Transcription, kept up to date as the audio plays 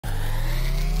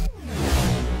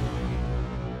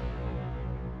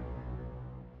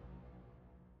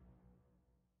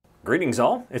Greetings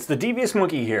all, it's the Devious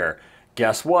Monkey here.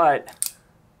 Guess what?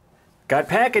 Got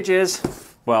packages.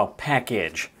 Well,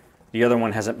 package. The other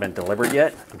one hasn't been delivered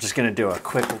yet. I'm just gonna do a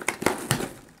quick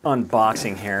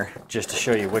unboxing here just to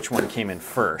show you which one came in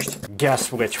first.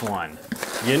 Guess which one?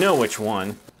 You know which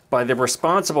one. By the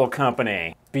responsible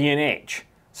company, B&H.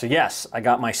 So yes, I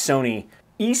got my Sony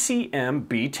ECM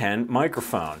B10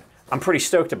 microphone. I'm pretty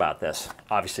stoked about this.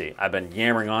 Obviously, I've been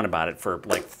yammering on about it for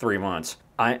like 3 months.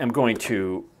 I am going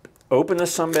to open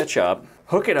this sumbitch up,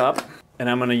 hook it up, and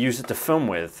I'm gonna use it to film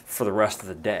with for the rest of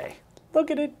the day. Look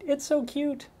at it, it's so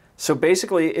cute. So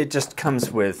basically, it just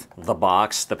comes with the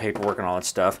box, the paperwork and all that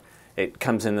stuff. It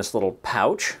comes in this little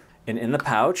pouch, and in the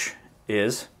pouch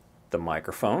is the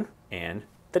microphone and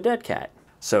the dead cat.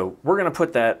 So we're gonna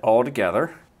put that all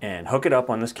together and hook it up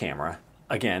on this camera.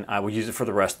 Again, I will use it for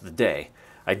the rest of the day.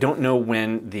 I don't know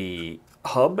when the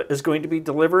hub is going to be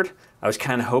delivered. I was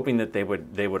kind of hoping that they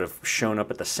would have shown up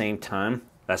at the same time.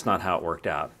 That's not how it worked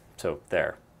out. So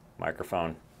there,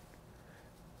 microphone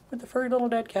with the furry little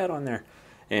dead cat on there.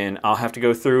 And I'll have to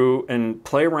go through and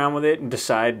play around with it and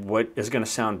decide what is going to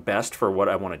sound best for what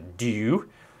I want to do,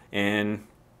 and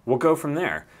we'll go from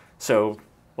there. So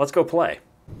let's go play.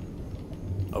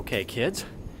 Okay kids,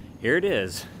 here it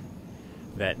is.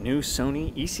 That new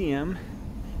Sony ECM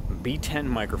B10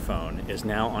 microphone is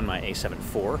now on my A7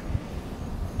 IV.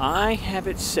 I have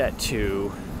it set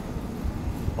to,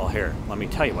 well here, let me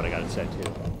tell you what I got it set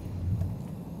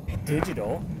to.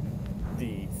 Digital,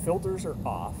 the filters are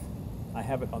off. I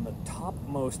have it on the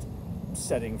topmost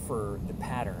setting for the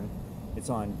pattern. It's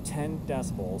on 10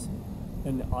 decibels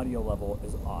and the audio level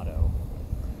is auto.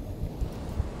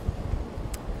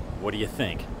 What do you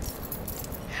think?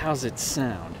 How's it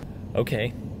sound?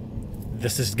 Okay,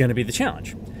 this is gonna be the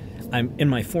challenge. I'm in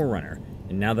my Forerunner,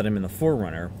 and now that I'm in the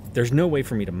Forerunner, there's no way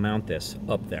for me to mount this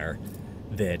up there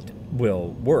that will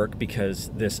work because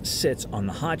this sits on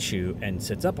the hot shoe and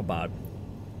sits up about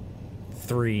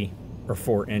 3 or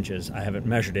 4 inches. I haven't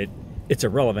measured it. It's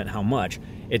irrelevant how much.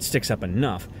 It sticks up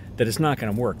enough that it's not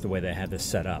gonna work the way they have this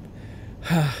set up.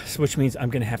 Which means I'm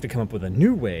gonna have to come up with a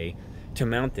new way to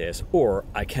mount this, or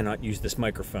I cannot use this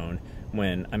microphone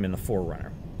when I'm in the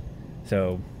Forerunner.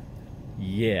 So,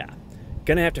 yeah.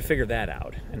 Gonna have to figure that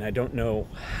out, and I don't know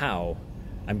how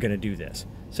I'm gonna do this.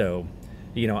 So,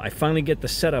 you know, I finally get the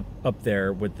setup up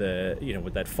there with the, you know,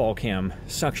 with that Falcon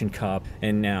suction cup,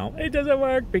 and now it doesn't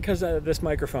work because of this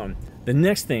microphone. The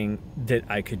next thing that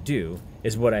I could do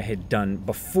is what I had done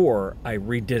before I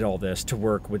redid all this to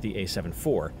work with the A7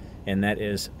 IV, and that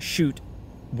is shoot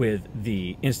with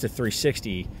the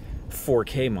Insta360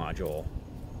 4K module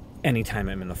anytime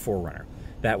I'm in the Forerunner.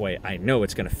 That way I know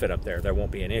it's gonna fit up there, there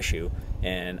won't be an issue,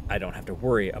 and I don't have to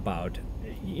worry about,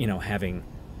 you know, having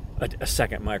a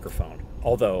second microphone.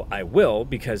 Although I will,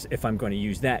 because if I'm going to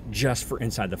use that just for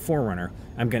inside the Forerunner,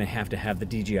 I'm gonna have to have the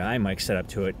DJI mic set up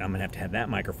to it, I'm gonna have that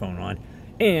microphone on,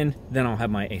 and then I'll have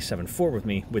my A7 IV with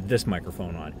me with this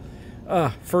microphone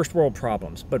on. First world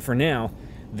problems, but for now,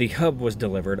 the hub was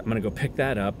delivered, I'm gonna go pick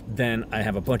that up, then I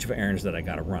have a bunch of errands that I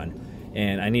gotta run.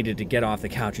 And I needed to get off the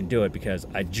couch and do it because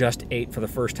I just ate for the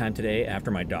first time today after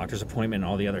my doctor's appointment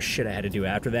and all the other shit I had to do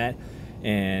after that.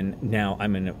 And now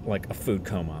I'm in like a food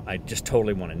coma. I just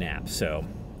totally want a nap. So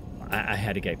I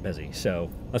had to get busy. So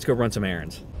let's go run some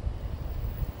errands.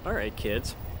 All right,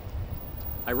 kids.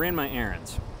 I ran my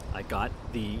errands. I got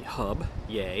the hub,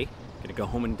 yay. Gonna go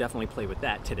home and definitely play with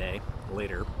that today,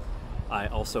 later. I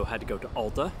also had to go to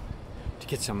Ulta to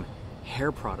get some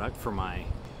hair product for my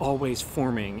always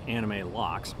forming anime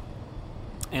locks,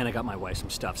 and I got my wife some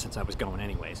stuff since I was going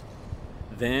anyways.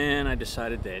 Then I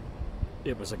decided that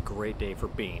it was a great day for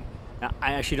Bean. Now,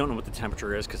 I actually don't know what the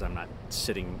temperature is because I'm not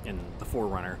sitting in the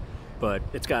Forerunner, but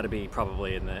it's got to be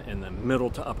probably in the middle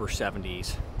to upper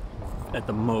 70s, at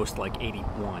the most like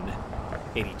 81,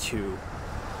 82.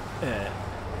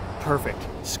 Perfect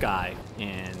sky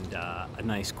and a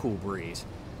nice cool breeze.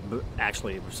 But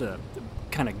actually, it was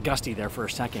kind of gusty there for a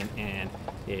second, and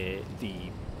the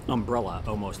umbrella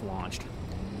almost launched.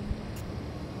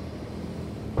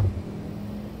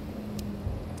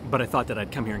 But I thought that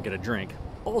I'd come here and get a drink.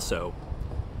 Also,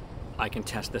 I can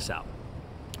test this out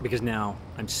because now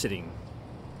I'm sitting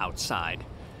outside.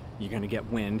 You're gonna get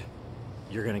wind,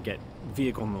 you're gonna get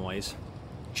vehicle noise,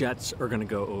 jets are gonna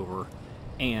go over,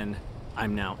 and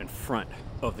I'm now in front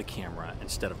of the camera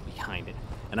instead of behind it.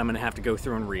 And I'm gonna have to go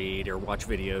through and read or watch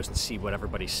videos and see what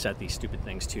everybody set these stupid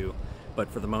things to. But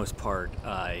for the most part,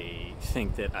 I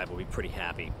think that I will be pretty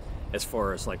happy as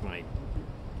far as like my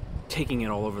taking it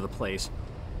all over the place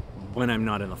when I'm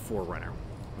not in the Forerunner.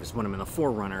 Because when I'm in the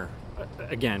Forerunner,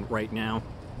 again, right now,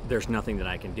 there's nothing that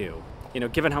I can do. you know,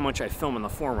 given how much I film in the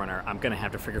Forerunner, I'm going to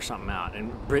have to figure something out.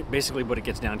 And basically what it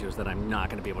gets down to is that I'm not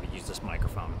going to be able to use this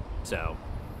microphone. So,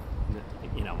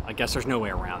 you know, I guess there's no way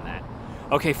around that.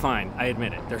 Okay, fine, I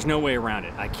admit it. There's no way around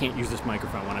it. I can't use this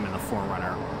microphone when I'm in the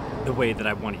Forerunner the way that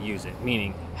I want to use it,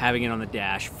 meaning having it on the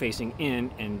dash, facing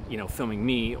in and, you know, filming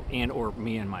me and or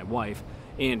me and my wife,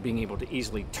 and being able to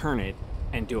easily turn it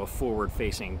and do a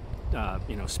forward-facing,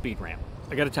 you know, speed ramp.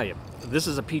 I gotta tell you, this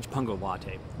is a peach pungo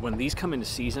latte. When these come into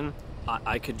season,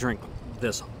 I could drink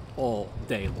this all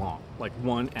day long, like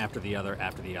one after the other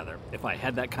after the other. If I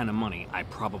had that kind of money, I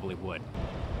probably would.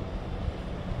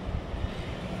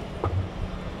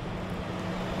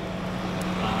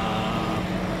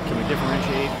 Can we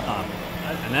differentiate?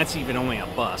 And that's even only a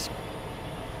bus.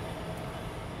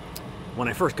 When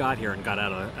I first got here and got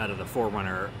out of the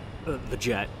Forerunner, the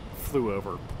jet flew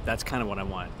over. That's kind of what I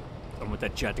want. I want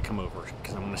that jet to come over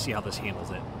because I want to see how this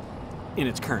handles it in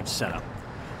its current setup.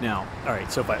 Now, all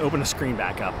right, so if I open the screen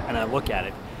back up and I look at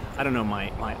it, I don't know,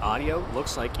 my audio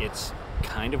looks like it's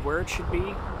kind of where it should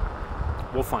be.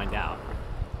 We'll find out.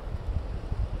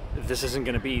 This isn't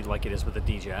going to be like it is with the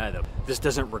DJI though. This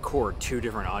doesn't record two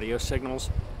different audio signals,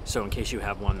 so in case you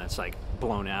have one that's like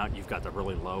blown out, you've got the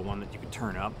really low one that you can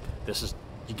turn up. This is,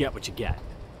 you get what you get.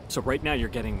 So right now you're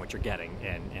getting what you're getting,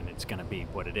 and it's going to be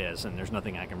what it is, and there's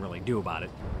nothing I can really do about it.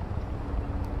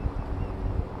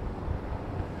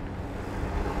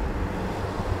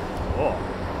 Oh.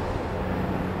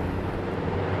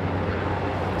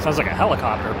 Sounds like a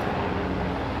helicopter.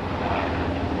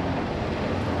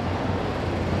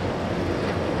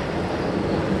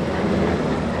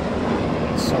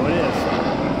 So it is.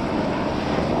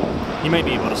 You might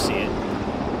be able to see it.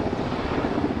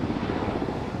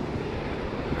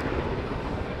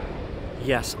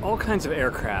 Yes, all kinds of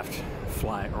aircraft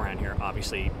fly around here,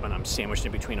 obviously, when I'm sandwiched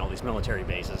in between all these military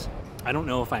bases. I don't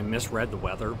know if I misread the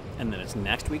weather and then it's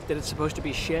next week that it's supposed to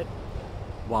be shit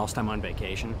whilst I'm on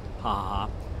vacation, ha ha ha.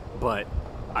 But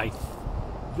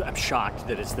I'm shocked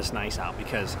that it's this nice out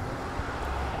because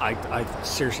I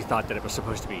seriously thought that it was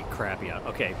supposed to be crappy out.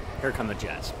 Okay, here come the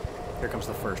jets. Here comes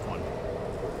the first one.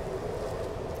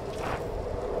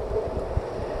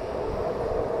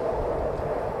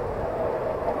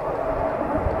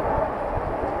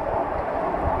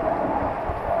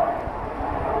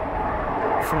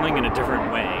 Flying in a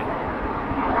different way.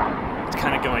 It's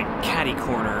kind of going catty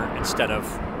corner instead of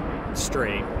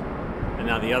straight. And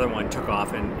now the other one took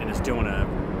off and is doing a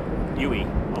Yui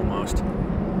almost.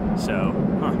 So,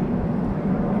 huh.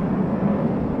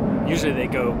 Usually they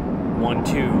go 1,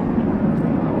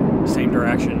 2, same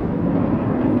direction.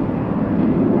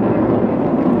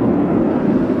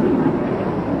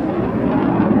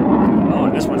 Oh,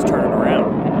 and this one's turning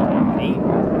around. Neat.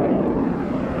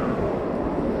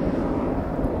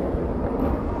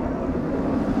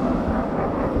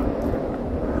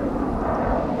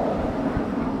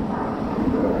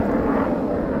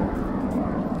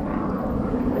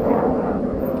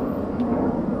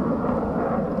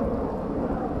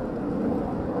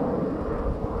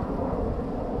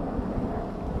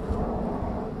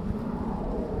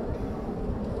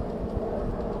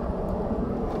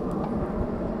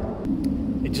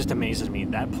 It just amazes me.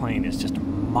 That plane is just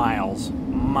miles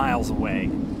away,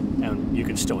 and you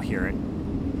can still hear it.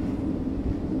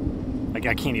 Like,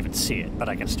 I can't even see it, but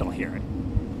I can still hear it.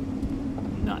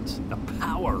 Nuts. The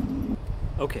power.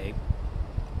 Okay,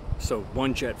 so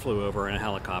one jet flew over in a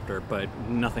helicopter, but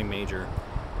nothing major.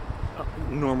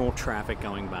 Normal traffic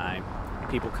going by,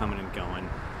 people coming and going.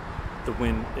 The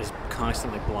wind is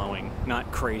constantly blowing.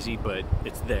 Not crazy, but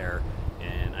it's there.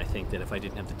 And I think that if I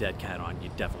didn't have the dead cat on,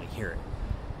 you'd definitely hear it.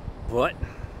 But,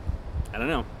 I don't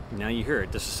know, now you hear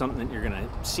it. This is something that you're gonna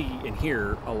see and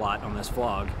hear a lot on this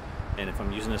vlog. And if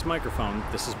I'm using this microphone,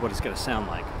 this is what it's gonna sound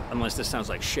like. Unless this sounds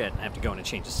like shit, I have to go in and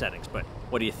change the settings. But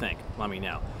what do you think? Let me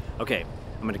know. Okay,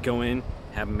 I'm gonna go in,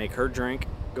 have him make her drink,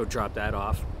 go drop that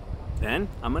off. Then,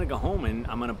 I'm gonna go home and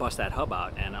I'm gonna bust that hub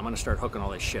out and I'm gonna start hooking all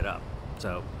this shit up.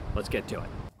 So, let's get to it.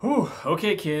 Whew,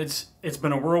 okay kids, it's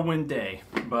been a whirlwind day,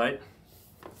 but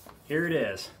here it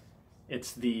is.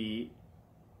 It's the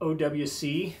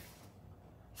OWC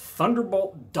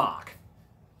Thunderbolt dock.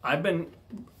 I've been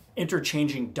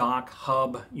interchanging dock,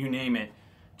 hub, you name it,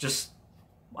 just,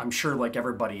 I'm sure like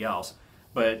everybody else.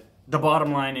 But the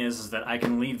bottom line is that I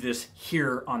can leave this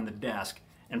here on the desk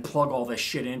and plug all this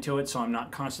shit into it so I'm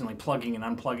not constantly plugging and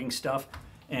unplugging stuff.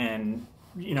 And,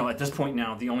 you know, at this point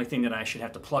now, the only thing that I should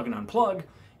have to plug and unplug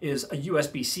is a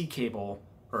USB-C cable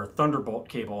or Thunderbolt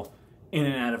cable in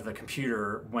and out of the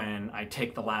computer when I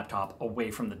take the laptop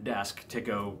away from the desk to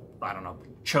go, I don't know,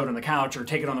 show it on the couch or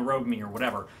take it on the road with me or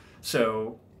whatever.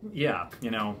 So yeah,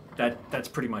 you know, that's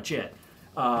pretty much it.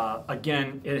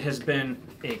 Again, it has been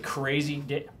a crazy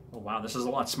day. Oh, wow, this is a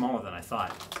lot smaller than I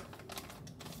thought.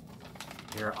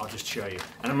 Here, I'll just show you.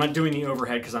 And I'm not doing the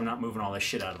overhead because I'm not moving all this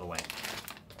shit out of the way.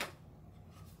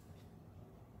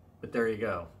 But there you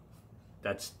go.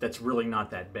 That's really not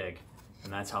that big.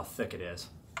 And that's how thick it is.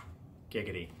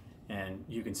 Giggity. And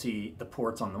you can see the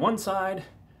ports on the one side,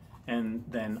 and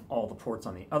then all the ports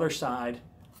on the other side,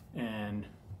 and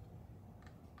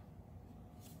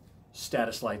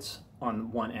status lights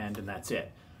on one end, and that's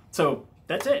it. So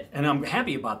that's it. And I'm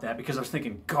happy about that because I was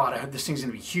thinking, God, I hope this thing's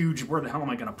gonna be huge. Where the hell am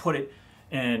I gonna put it?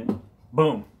 And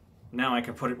boom, now I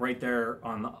can put it right there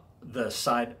on the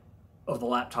side of the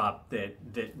laptop that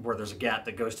where there's a gap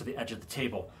that goes to the edge of the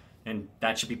table, and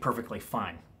that should be perfectly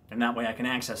fine. And that way I can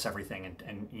access everything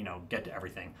and you know, get to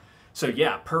everything. So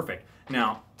yeah, perfect.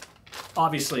 Now,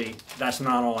 obviously, that's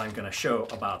not all I'm gonna show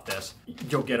about this.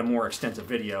 You'll get a more extensive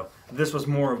video. This was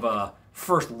more of a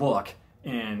first look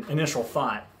and initial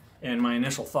thought. And my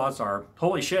initial thoughts are,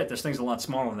 holy shit, this thing's a lot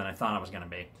smaller than I thought it was gonna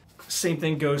be. Same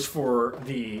thing goes for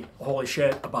the holy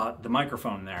shit about the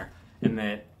microphone there, and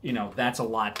that, you know, that's a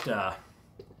lot,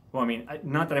 well, I mean,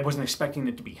 not that I wasn't expecting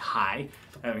it to be high.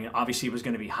 I mean, obviously it was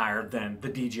going to be higher than the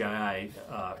DJI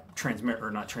transmitter,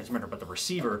 or not transmitter, but the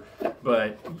receiver.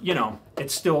 But, you know, it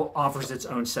still offers its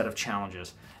own set of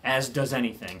challenges, as does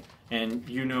anything. And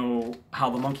you know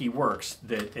how the monkey works,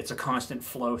 that it's a constant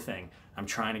flow thing. I'm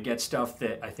trying to get stuff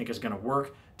that I think is going to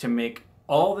work to make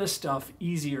all this stuff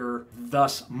easier,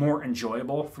 thus more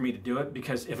enjoyable for me to do it,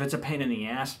 because if it's a pain in the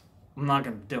ass, I'm not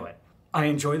going to do it. I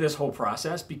enjoy this whole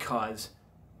process because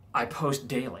I post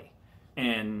daily,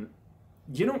 and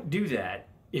you don't do that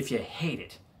if you hate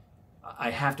it.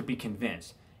 I have to be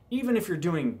convinced. Even if you're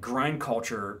doing grind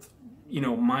culture, you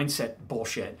know, mindset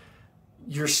bullshit,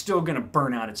 you're still going to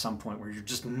burn out at some point where you're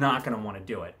just not going to want to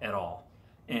do it at all.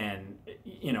 And,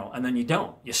 you know, and then you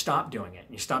don't. You stop doing it.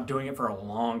 You stop doing it for a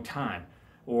long time.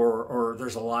 Or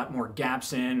there's a lot more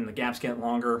gaps in, and the gaps get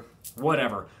longer,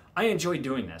 whatever. I enjoy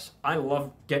doing this. I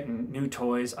love getting new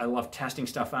toys. I love testing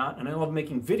stuff out, and I love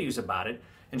making videos about it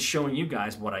and showing you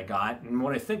guys what I got and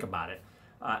what I think about it.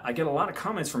 I get a lot of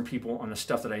comments from people on the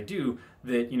stuff that I do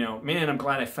that, you know, man, I'm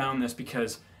glad I found this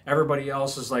because everybody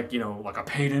else is like, you know, like a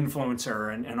paid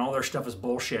influencer, and all their stuff is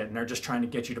bullshit, and they're just trying to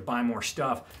get you to buy more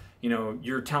stuff. You know,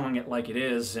 you're telling it like it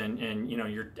is, and you know,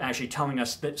 you're actually telling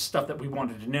us that stuff that we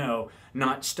wanted to know,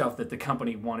 not stuff that the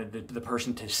company wanted the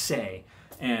person to say.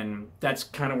 And that's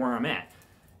kind of where I'm at.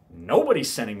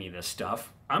 Nobody's sending me this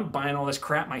stuff. I'm buying all this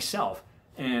crap myself.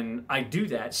 And I do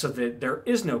that so that there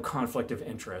is no conflict of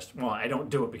interest. Well, I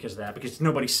don't do it because of that, because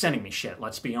nobody's sending me shit,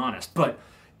 let's be honest. But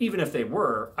even if they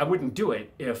were, I wouldn't do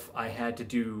it if I had to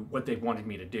do what they wanted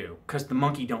me to do, because the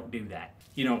monkey don't do that.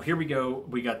 You know, here we go.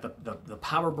 We got the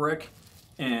power brick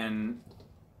and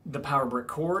the power brick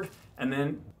cord, and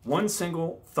then one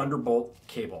single Thunderbolt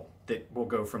cable that will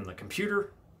go from the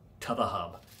computer to the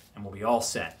hub, and we'll be all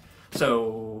set.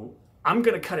 So I'm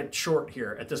going to cut it short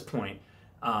here at this point,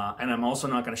 and I'm also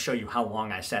not going to show you how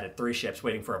long I sat at 3 ships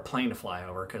waiting for a plane to fly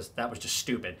over, because that was just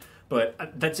stupid.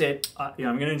 But that's it. You know,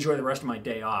 I'm going to enjoy the rest of my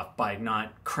day off by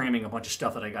not cramming a bunch of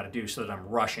stuff that I got to do so that I'm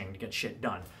rushing to get shit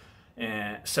done.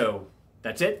 So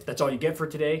that's it. That's all you get for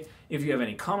today. If you have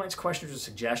any comments, questions, or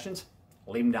suggestions,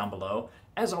 leave them down below.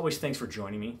 As always, thanks for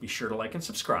joining me. Be sure to like and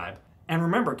subscribe. And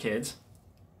remember, kids,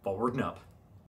 forward and up.